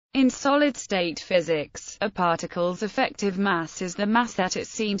In solid-state physics, a particle's effective mass is the mass that it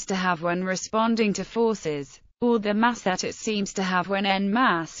seems to have when responding to forces, or the mass that it seems to have when en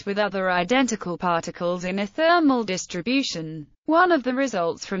masse with other identical particles in a thermal distribution. One of the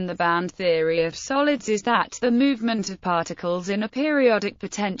results from the band theory of solids is that the movement of particles in a periodic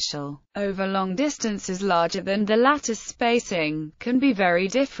potential over long distances larger than the lattice spacing can be very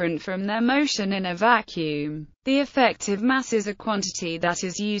different from their motion in a vacuum. The effective mass is a quantity that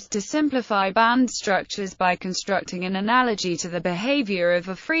is used to simplify band structures by constructing an analogy to the behavior of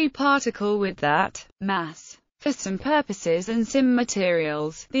a free particle with that mass. For some purposes and some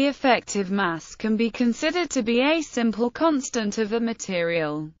materials, the effective mass can be considered to be a simple constant of a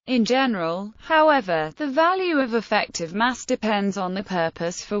material. In general, however, the value of effective mass depends on the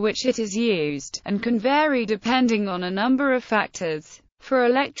purpose for which it is used, and can vary depending on a number of factors. For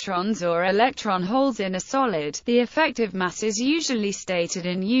electrons or electron holes in a solid, the effective mass is usually stated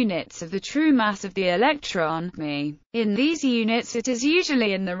in units of the true mass of the electron, μ. In these units it is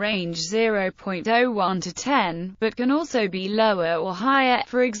usually in the range 0.01 to 10, but can also be lower or higher,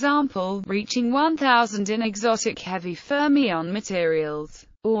 for example, reaching 1000 in exotic heavy fermion materials,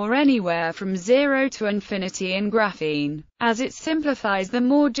 or anywhere from 0 to infinity in graphene. As it simplifies the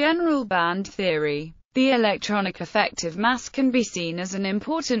more general band theory, the electronic effective mass can be seen as an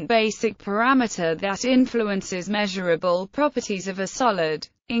important basic parameter that influences measurable properties of a solid,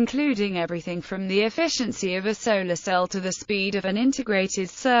 including everything from the efficiency of a solar cell to the speed of an integrated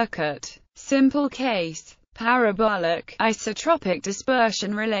circuit. Simple case. Parabolic, isotropic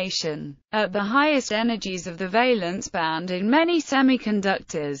dispersion relation. At the highest energies of the valence band in many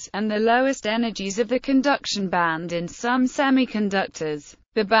semiconductors, and the lowest energies of the conduction band in some semiconductors,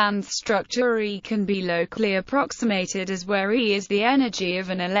 the band structure E can be locally approximated as where E is the energy of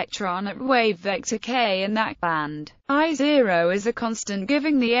an electron at wave vector k in that band. I0 is a constant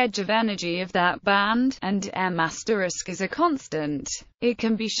giving the edge of energy of that band, and M** is a constant. It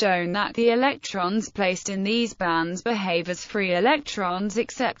can be shown that the electrons placed in these bands behave as free electrons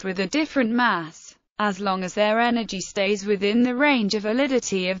except with a different mass, as long as their energy stays within the range of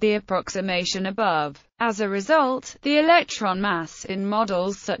validity of the approximation above. As a result, the electron mass in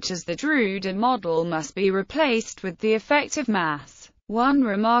models such as the Drude model must be replaced with the effective mass. One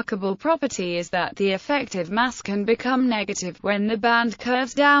remarkable property is that the effective mass can become negative when the band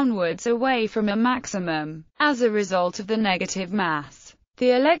curves downwards away from a maximum. As a result of the negative mass,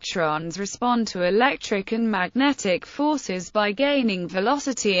 the electrons respond to electric and magnetic forces by gaining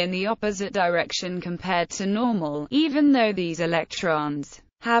velocity in the opposite direction compared to normal. Even though these electrons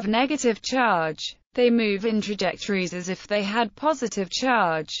have negative charge, they move in trajectories as if they had positive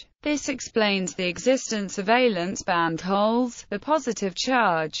charge. This explains the existence of valence band holes, the positive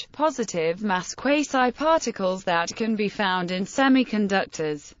charge, positive mass quasi-particles that can be found in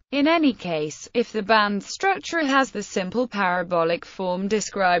semiconductors. In any case, if the band structure has the simple parabolic form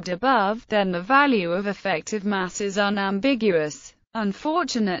described above, then the value of effective mass is unambiguous.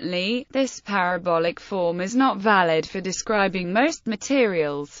 Unfortunately, this parabolic form is not valid for describing most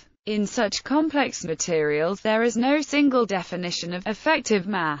materials. In such complex materials there is no single definition of effective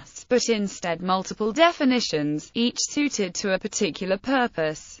mass, but instead multiple definitions, each suited to a particular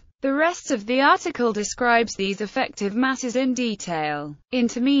purpose. The rest of the article describes these effective masses in detail.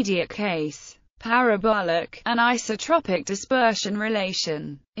 Intermediate case. Parabolic, an isotropic dispersion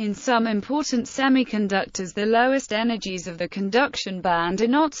relation. In some important semiconductors the lowest energies of the conduction band are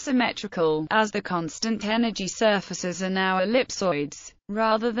not symmetrical, as the constant energy surfaces are now ellipsoids,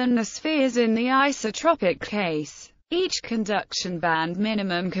 rather than the spheres in the isotropic case. Each conduction band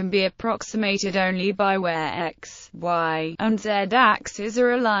minimum can be approximated only by where x, y, and z axes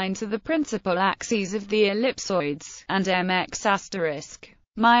are aligned to the principal axes of the ellipsoids, and mx*,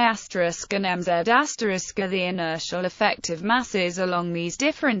 my*, and mz* are the inertial effective masses along these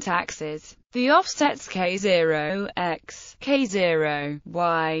different axes. The offsets k0, x, k0,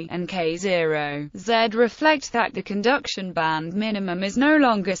 y, and k0, z reflect that the conduction band minimum is no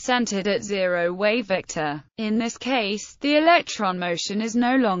longer centered at zero wave vector. In this case, the electron motion is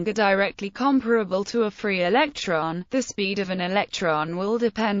no longer directly comparable to a free electron. The speed of an electron will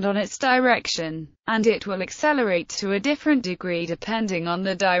depend on its direction, and it will accelerate to a different degree depending on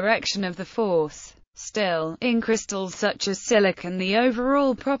the direction of the force. Still, in crystals such as silicon the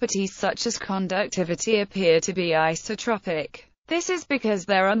overall properties such as conductivity appear to be isotropic. This is because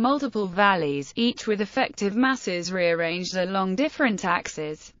there are multiple valleys, each with effective masses rearranged along different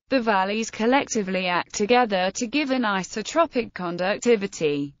axes. The valleys collectively act together to give an isotropic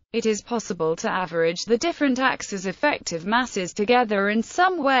conductivity. It is possible to average the different axes' effective masses together in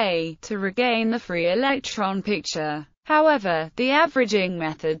some way, to regain the free electron picture. However, the averaging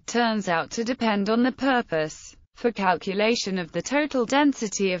method turns out to depend on the purpose. For calculation of the total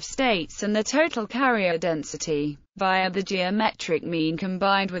density of states and the total carrier density, via the geometric mean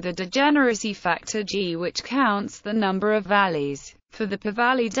combined with a degeneracy factor G which counts the number of valleys. For the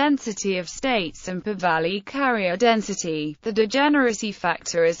per-valley density of states and per-valley carrier density, the degeneracy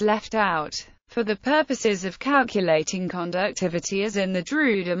factor is left out. For the purposes of calculating conductivity as in the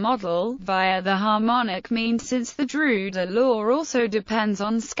Drude model, via the harmonic mean, since the Drude law also depends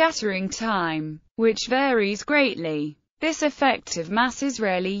on scattering time, which varies greatly. This effective mass is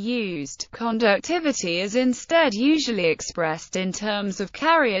rarely used. Conductivity is instead usually expressed in terms of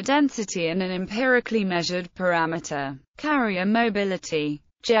carrier density and an empirically measured parameter, carrier mobility.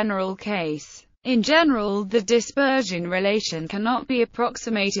 General case. In general, the dispersion relation cannot be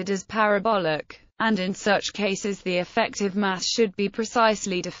approximated as parabolic, and in such cases the effective mass should be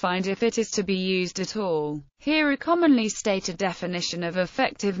precisely defined if it is to be used at all. Here a commonly stated definition of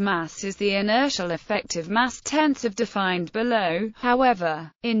effective mass is the inertial effective mass tensor defined below.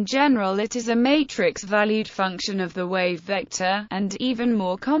 However, in general it is a matrix-valued function of the wave vector, and even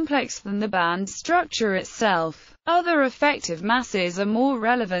more complex than the band structure itself. Other effective masses are more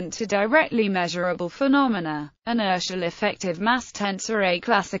relevant to directly measurable phenomena. Inertial effective mass tensor: a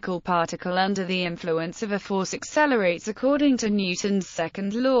classical particle under the influence of a force accelerates according to Newton's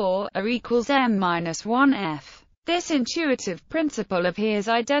second law, A equals m-1f. This intuitive principle appears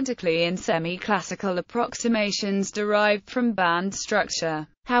identically in semi-classical approximations derived from band structure.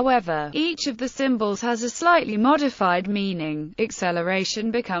 However, each of the symbols has a slightly modified meaning. Acceleration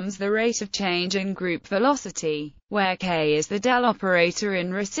becomes the rate of change in group velocity, where k is the del operator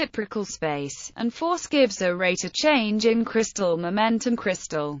in reciprocal space, and force gives a rate of change in crystal momentum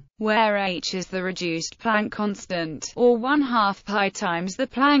crystal, where h is the reduced Planck constant, or 1/2 pi times the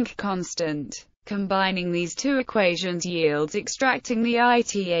Planck constant. Combining these two equations yields extracting the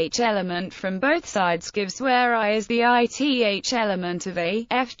ith element from both sides gives where I is the ith element of A,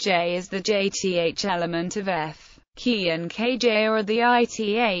 Fj is the jth element of F, K and Kj are the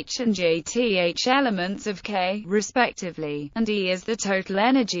ith and jth elements of K, respectively, and E is the total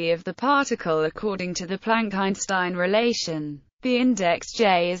energy of the particle according to the Planck-Einstein relation. The index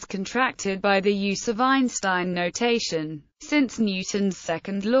J is contracted by the use of Einstein notation. Since Newton's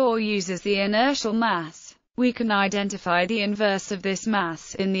second law uses the inertial mass, we can identify the inverse of this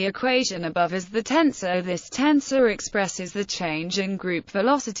mass in the equation above as the tensor. This tensor expresses the change in group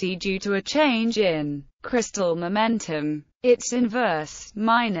velocity due to a change in crystal momentum. Its inverse,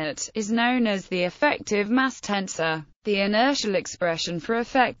 minute, is known as the effective mass tensor. The inertial expression for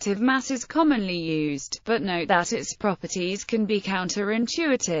effective mass is commonly used, but note that its properties can be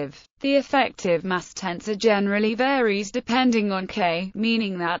counterintuitive. The effective mass tensor generally varies depending on k,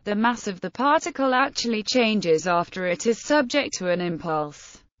 meaning that the mass of the particle actually changes after it is subject to an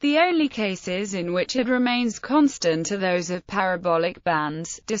impulse. The only cases in which it remains constant are those of parabolic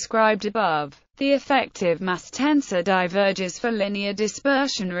bands, described above. The effective mass tensor diverges for linear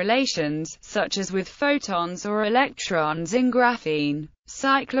dispersion relations, such as with photons or electrons in graphene.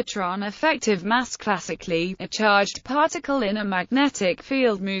 Cyclotron effective mass: classically, a charged particle in a magnetic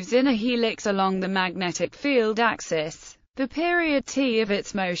field moves in a helix along the magnetic field axis. The period t of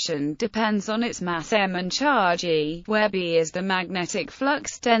its motion depends on its mass m and charge e, where b is the magnetic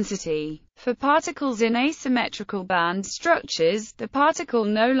flux density. For particles in asymmetrical band structures, the particle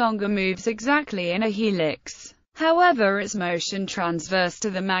no longer moves exactly in a helix. However, its motion transverse to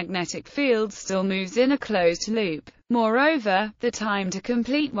the magnetic field still moves in a closed loop. Moreover, the time to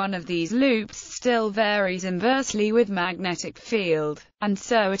complete one of these loops still varies inversely with magnetic field, and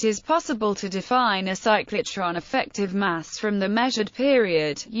so it is possible to define a cyclotron effective mass from the measured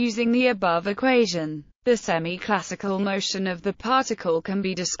period, using the above equation. The semi-classical motion of the particle can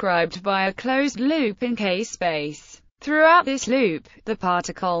be described by a closed loop in k space. Throughout this loop, the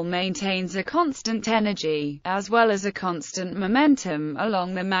particle maintains a constant energy, as well as a constant momentum,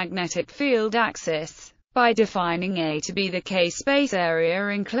 along the magnetic field axis. By defining A to be the k-space area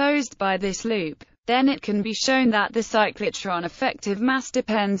enclosed by this loop, then it can be shown that the cyclotron effective mass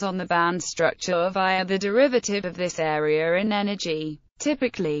depends on the band structure via the derivative of this area in energy.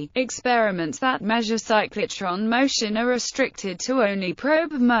 Typically, experiments that measure cyclotron motion are restricted to only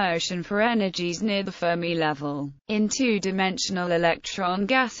probe motion for energies near the Fermi level. In two-dimensional electron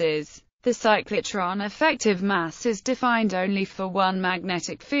gases, the cyclotron effective mass is defined only for one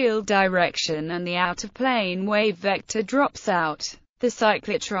magnetic field direction and the out-of-plane wave vector drops out. The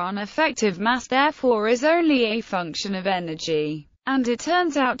cyclotron effective mass therefore is only a function of energy, and it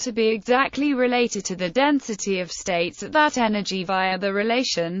turns out to be exactly related to the density of states at that energy via the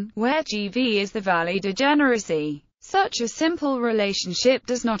relation, where GV is the valley degeneracy. Such a simple relationship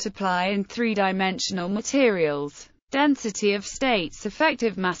does not apply in three-dimensional materials. Density of states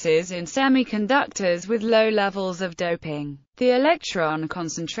effective masses in semiconductors with low levels of doping. The electron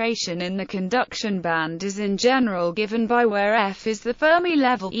concentration in the conduction band is in general given by where F is the Fermi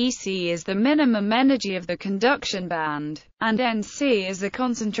level, EC is the minimum energy of the conduction band, and NC is the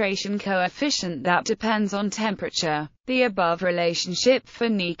concentration coefficient that depends on temperature. The above relationship for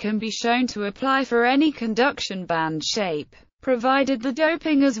Ni can be shown to apply for any conduction band shape, provided the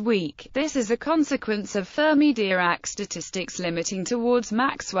doping is weak. This is a consequence of Fermi-Dirac statistics limiting towards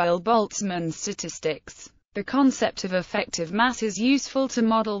Maxwell-Boltzmann statistics. The concept of effective mass is useful to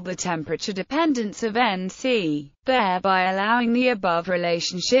model the temperature dependence of NC, thereby allowing the above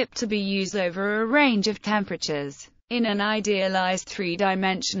relationship to be used over a range of temperatures. In an idealized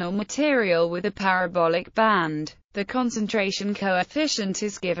three-dimensional material with a parabolic band, the concentration coefficient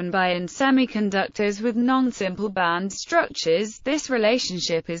is given by in semiconductors with non-simple band structures. This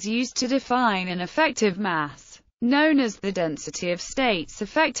relationship is used to define an effective mass, known as the density of states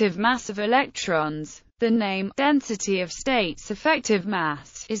effective mass of electrons. The name, density of states effective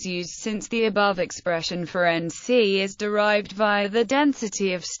mass, is used since the above expression for NC is derived via the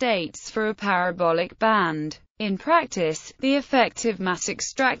density of states for a parabolic band. In practice, the effective mass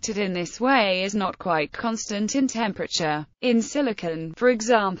extracted in this way is not quite constant in temperature. In silicon, for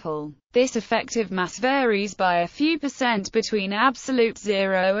example, this effective mass varies by a few % between absolute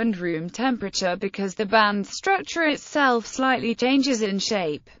zero and room temperature because the band structure itself slightly changes in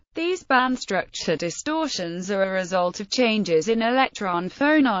shape. These band structure distortions are a result of changes in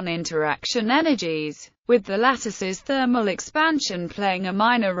electron-phonon interaction energies, with the lattice's thermal expansion playing a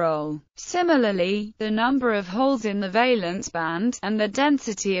minor role. Similarly, the number of holes in the valence band, and the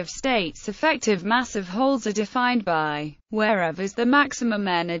density of states effective mass of holes are defined by wherever is the maximum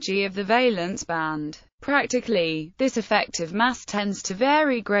energy of the valence band. Practically, this effective mass tends to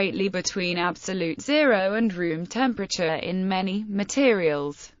vary greatly between absolute zero and room temperature in many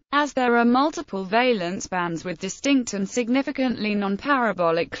materials. As there are multiple valence bands with distinct and significantly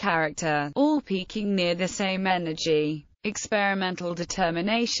non-parabolic character, all peaking near the same energy. Experimental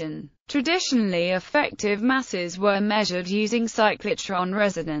determination. Traditionally, effective masses were measured using cyclotron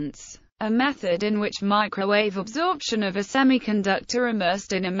resonance, a method in which microwave absorption of a semiconductor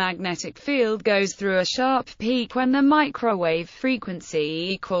immersed in a magnetic field goes through a sharp peak when the microwave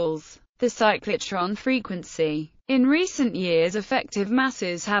frequency equals the cyclotron frequency. In recent years, effective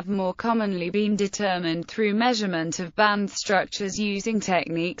masses have more commonly been determined through measurement of band structures using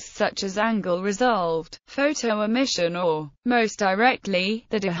techniques such as angle-resolved photoemission or, most directly,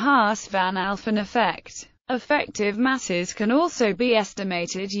 the de Haas-Van Alphen effect. Effective masses can also be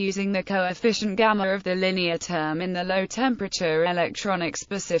estimated using the coefficient gamma of the linear term in the low-temperature electronic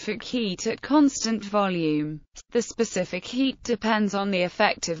specific heat at constant volume. The specific heat depends on the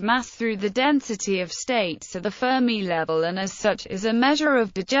effective mass through the density of states at the Fermi level and as such is a measure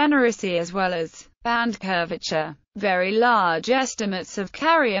of degeneracy as well as band curvature. Very large estimates of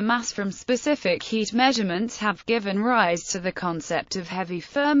carrier mass from specific heat measurements have given rise to the concept of heavy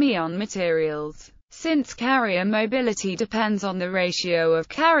fermion materials. Since carrier mobility depends on the ratio of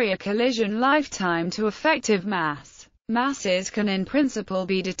carrier collision lifetime to effective mass, masses can in principle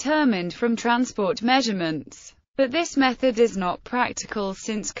be determined from transport measurements. But this method is not practical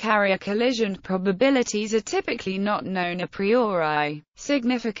since carrier collision probabilities are typically not known a priori.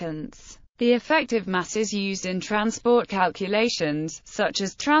 Significance. The effective masses used in transport calculations, such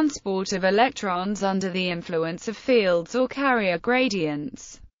as transport of electrons under the influence of fields or carrier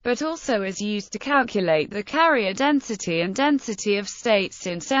gradients, but also is used to calculate the carrier density and density of states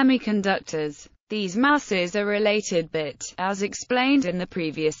in semiconductors. These masses are related but, as explained in the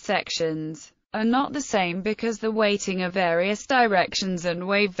previous sections, are not the same because the weighting of various directions and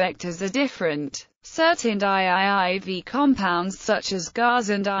wave vectors are different. Certain diIIV compounds such as GARs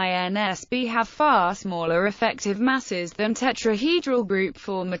and INSB have far smaller effective masses than tetrahedral group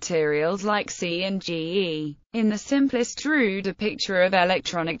 4 materials like C and GE. In the simplest rude picture of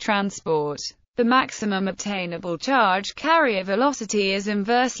electronic transport, the maximum obtainable charge carrier velocity is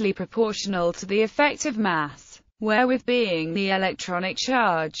inversely proportional to the effective mass, wherewith being the electronic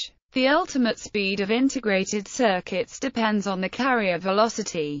charge. The ultimate speed of integrated circuits depends on the carrier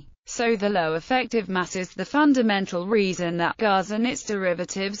velocity. So the low effective mass is the fundamental reason that GARs and its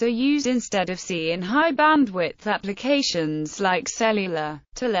derivatives are used instead of C in high bandwidth applications like cellular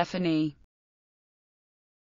telephony.